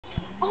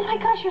Oh my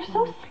gosh, you're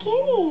so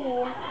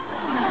skinny.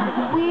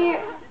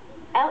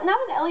 Not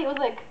that Elliot was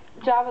like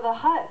Jabba the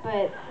Hutt,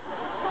 but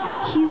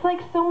he's like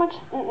so much,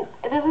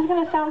 this is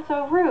going to sound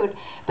so rude,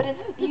 but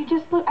you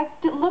just look, I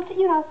looked at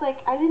you and I was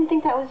like, I didn't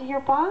think that was your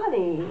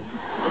body.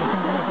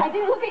 I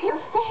didn't look at your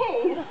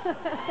face.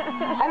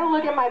 I don't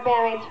look at my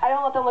bandmates, I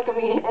don't let them look at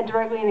me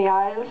directly in the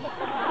eyes.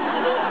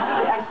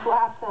 I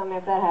slap them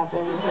if that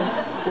happens.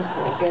 It's just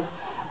not good.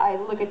 I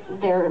look at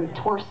their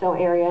torso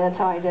area, that's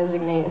how I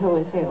designate who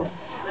is who.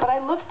 But I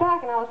looked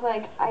back and I was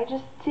like, I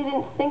just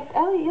didn't think,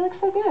 Elliot, you look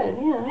so good.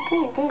 Yeah,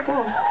 okay, good.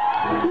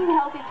 This is a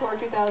healthy tour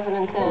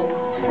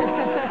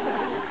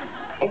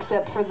 2010.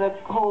 Except for the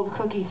whole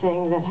cookie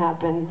thing that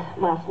happened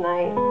last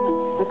night.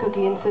 The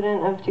cookie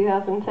incident of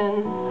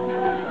 2010.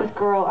 This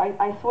girl,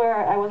 I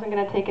swear I wasn't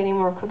going to take any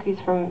more cookies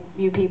from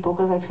you people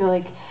because I feel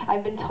like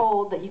I've been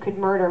told that you could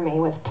murder me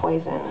with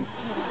poison.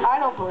 I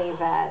don't believe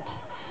that.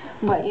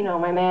 But, you know,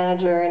 my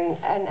manager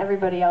and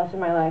everybody else in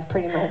my life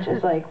pretty much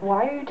is like,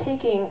 why are you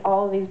taking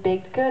all of these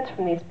baked goods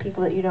from these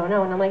people that you don't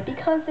know? And I'm like,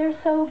 because they're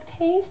so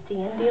tasty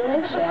and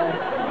delicious.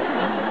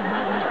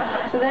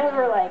 So then we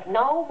were like,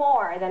 no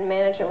more. And then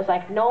management was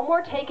like, no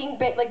more taking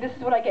like, this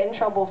is what I get in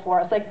trouble for.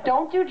 It's like,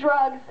 don't do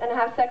drugs and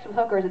have sex with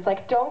hookers. It's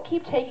like, don't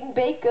keep taking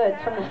baked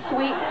goods from the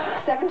sweet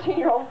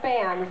 17-year-old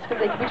fans because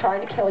they could be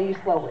trying to kill you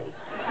slowly.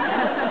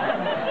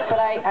 But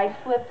I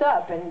slipped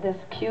up, and this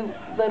cute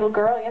little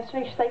girl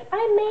yesterday, she's like,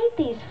 I made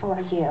these for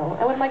you.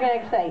 And what am I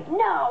going to say?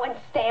 No, and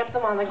stamp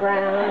them on the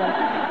ground,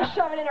 and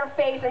shove it in her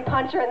face, and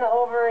punch her in the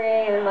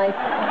ovary, and like,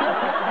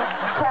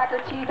 crack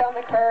her teeth on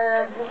the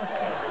curb.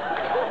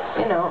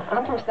 You know,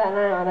 I'm from Staten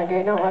Island,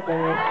 okay, don't look at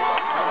me.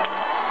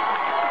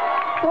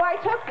 So I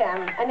took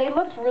them, and they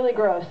looked really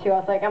gross, too. I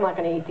was like, I'm not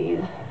going to eat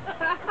these.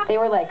 They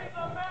were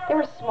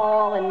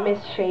small and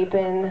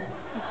misshapen.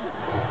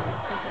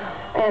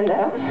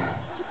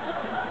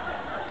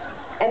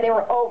 And they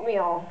were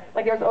oatmeal.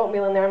 Like, there was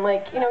oatmeal in there. I'm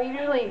like, you know,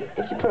 usually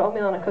if you put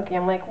oatmeal on a cookie,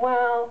 I'm like,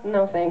 well,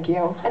 no thank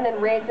you. And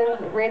then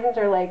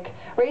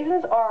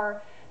raisins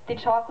are the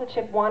chocolate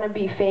chip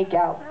wannabe fake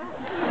out.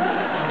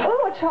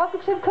 Ooh, a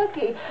chocolate chip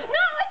cookie.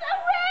 No, it's a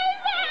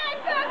raisin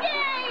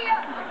cookie!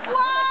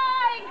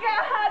 Why,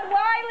 God?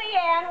 Why,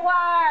 Leanne?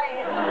 Why?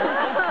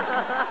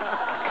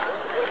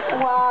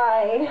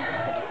 Why?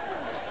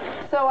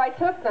 So I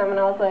took them and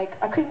I was like,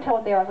 I couldn't tell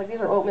what they are. I was like,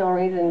 these are oatmeal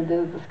raisins.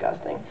 This is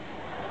disgusting.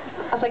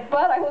 I was like,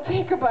 but I will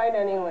take a bite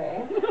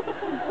anyway.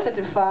 To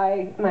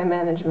defy my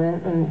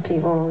management and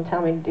people who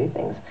tell me to do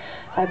things.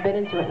 So I bit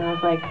into it and I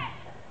was like,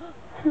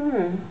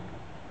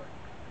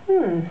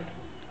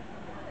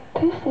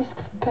 this is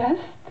the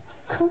best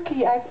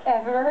cookie I've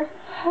ever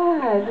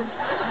had.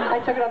 I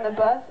took it on the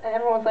bus and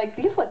everyone was like,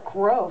 these look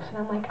gross. And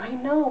I'm like, I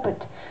know,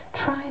 but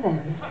try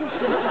them.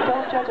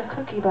 Don't judge a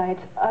cookie by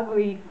its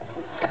ugly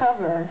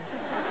cover.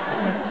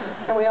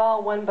 And we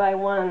all, one by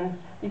one,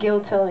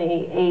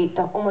 guiltily ate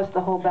almost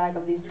the whole bag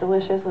of these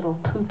delicious little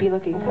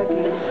poopy-looking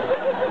cookies.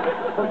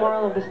 The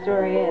moral of the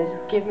story is,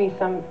 give me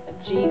some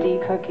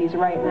GD cookies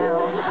right now.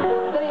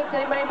 Did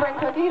anybody bring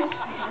cookies?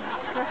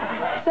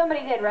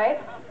 Somebody did, right?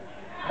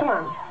 Come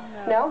on.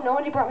 No?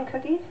 Nobody brought me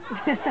cookies?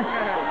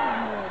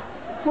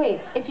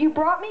 Wait, if you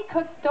brought me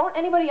don't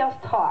anybody else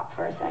talk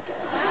for a second.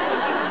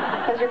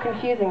 Because you're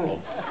confusing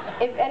me.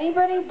 If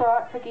anybody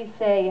brought cookies,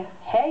 say,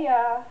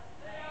 hey-ya.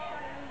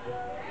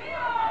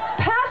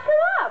 Pass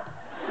them up!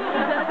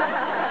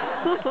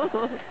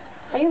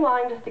 Are you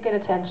lying just to get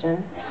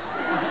attention?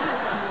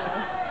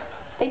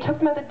 They took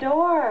them at the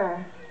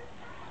door.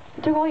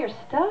 They took all your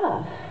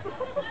stuff.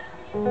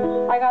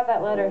 I got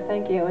that letter,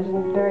 thank you. It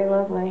was very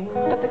lovely.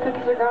 But the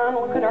cookies are gone.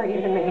 What good are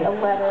you to me? A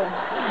letter.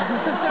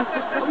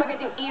 What am I going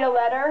to do, eat a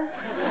letter?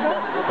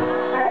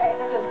 Alright,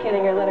 I'm just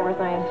kidding. Your letter was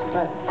nice,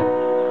 but...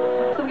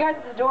 So the guys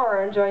at the door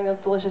are enjoying those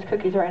delicious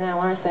cookies right now,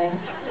 aren't they?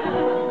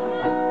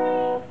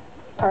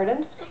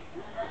 Pardon?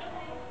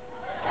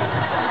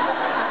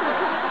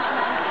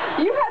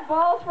 You had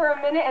balls for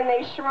a minute and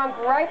they shrunk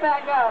right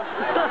back up.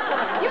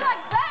 You're like,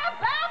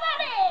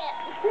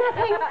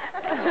 nothing.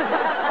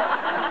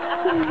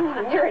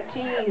 You're a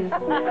tease.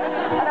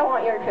 I don't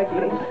want your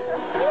cookies.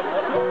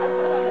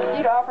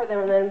 You'd offer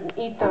them and then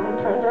eat them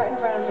right in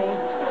front of me.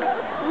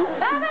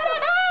 I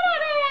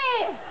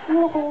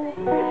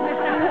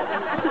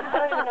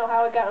don't even know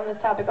how it got on this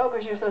topic. Oh,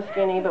 because you're so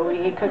skinny, but we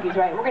eat cookies,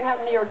 right? We're going to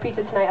have New York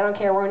pizza tonight. I don't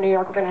care. We're in New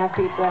York. We're going to have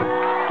pizza.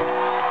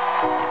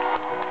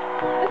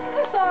 This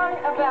is a song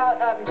about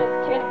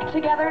just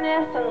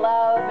togetherness and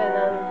love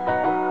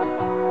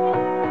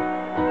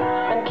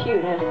and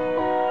cuteness.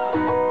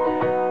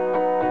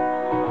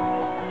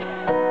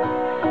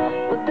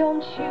 Well,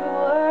 don't you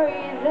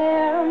worry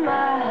there,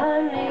 my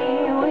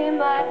honey. We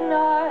might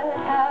not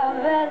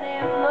have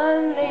any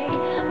money,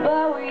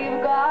 but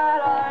we've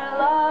got our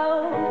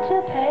love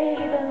to pay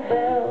the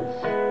bills.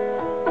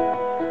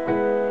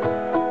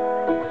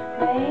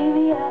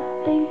 Maybe I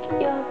think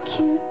you're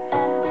cute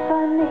and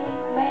funny.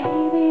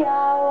 Maybe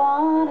I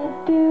wanna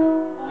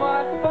do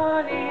what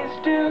bunnies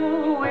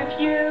do with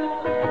you.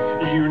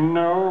 You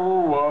know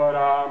what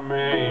I mean.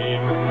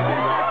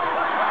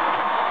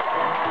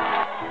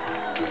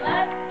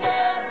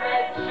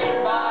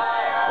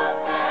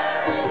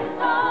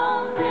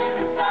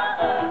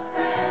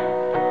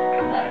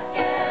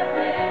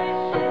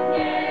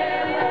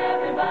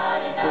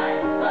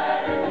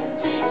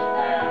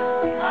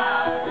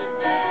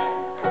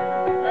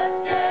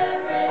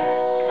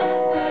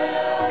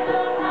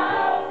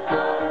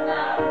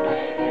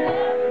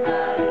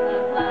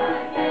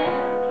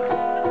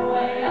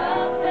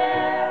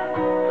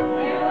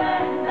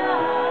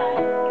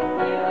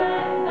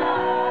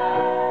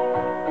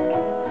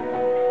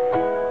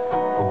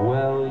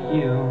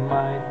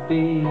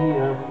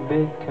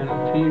 get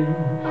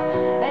confused,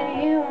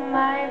 and you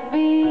might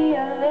be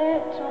a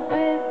little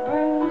bit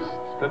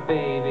bruised. but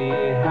baby,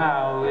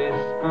 how we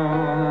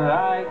spoon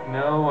like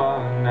no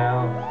one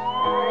else.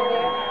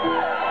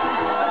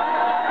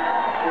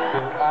 So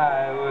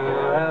I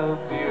will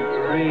help you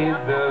read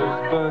those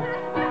books,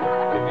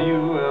 if you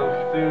will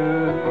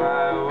soothe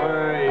my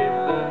worried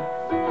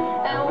looks,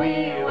 And we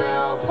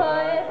will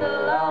put the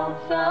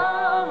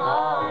lonesome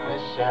on the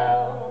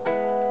shelf.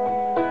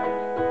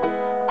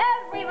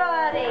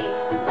 Everybody!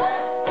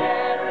 Let's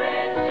get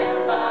rich and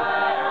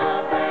buy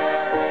our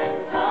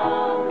parents'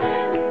 homes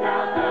in the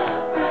south of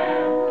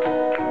France.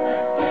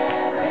 Let's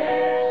get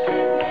rich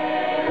and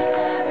give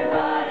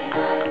everybody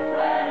nice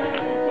sweaters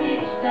and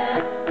teach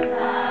them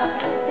how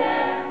to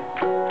dance.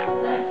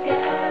 Let's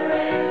get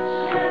rich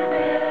and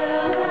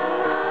build a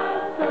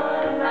house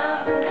on a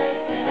mountain,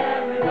 making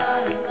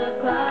everybody look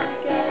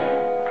like it.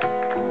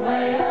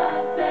 Way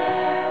up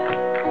there,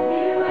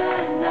 you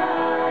and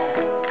I,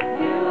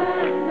 you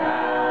and I.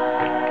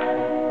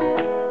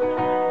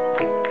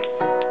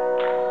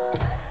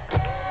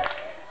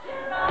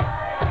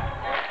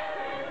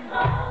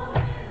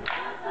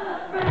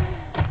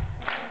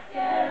 Let's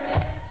get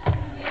rich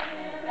and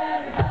give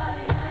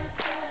everybody nice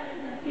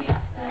sweaters and teach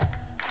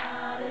them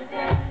how to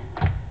dance.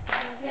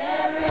 Let's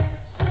get rich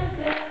and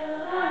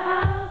build a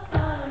house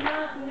on a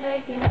mountain,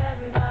 making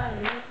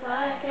everybody look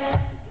like it.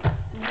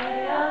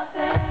 Way up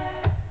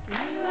there,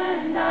 you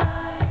and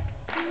I,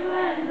 you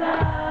and I.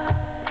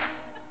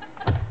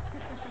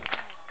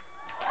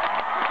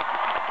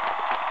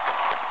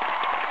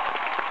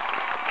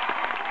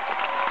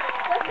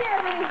 Let's hear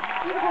it, these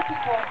beautiful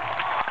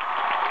people.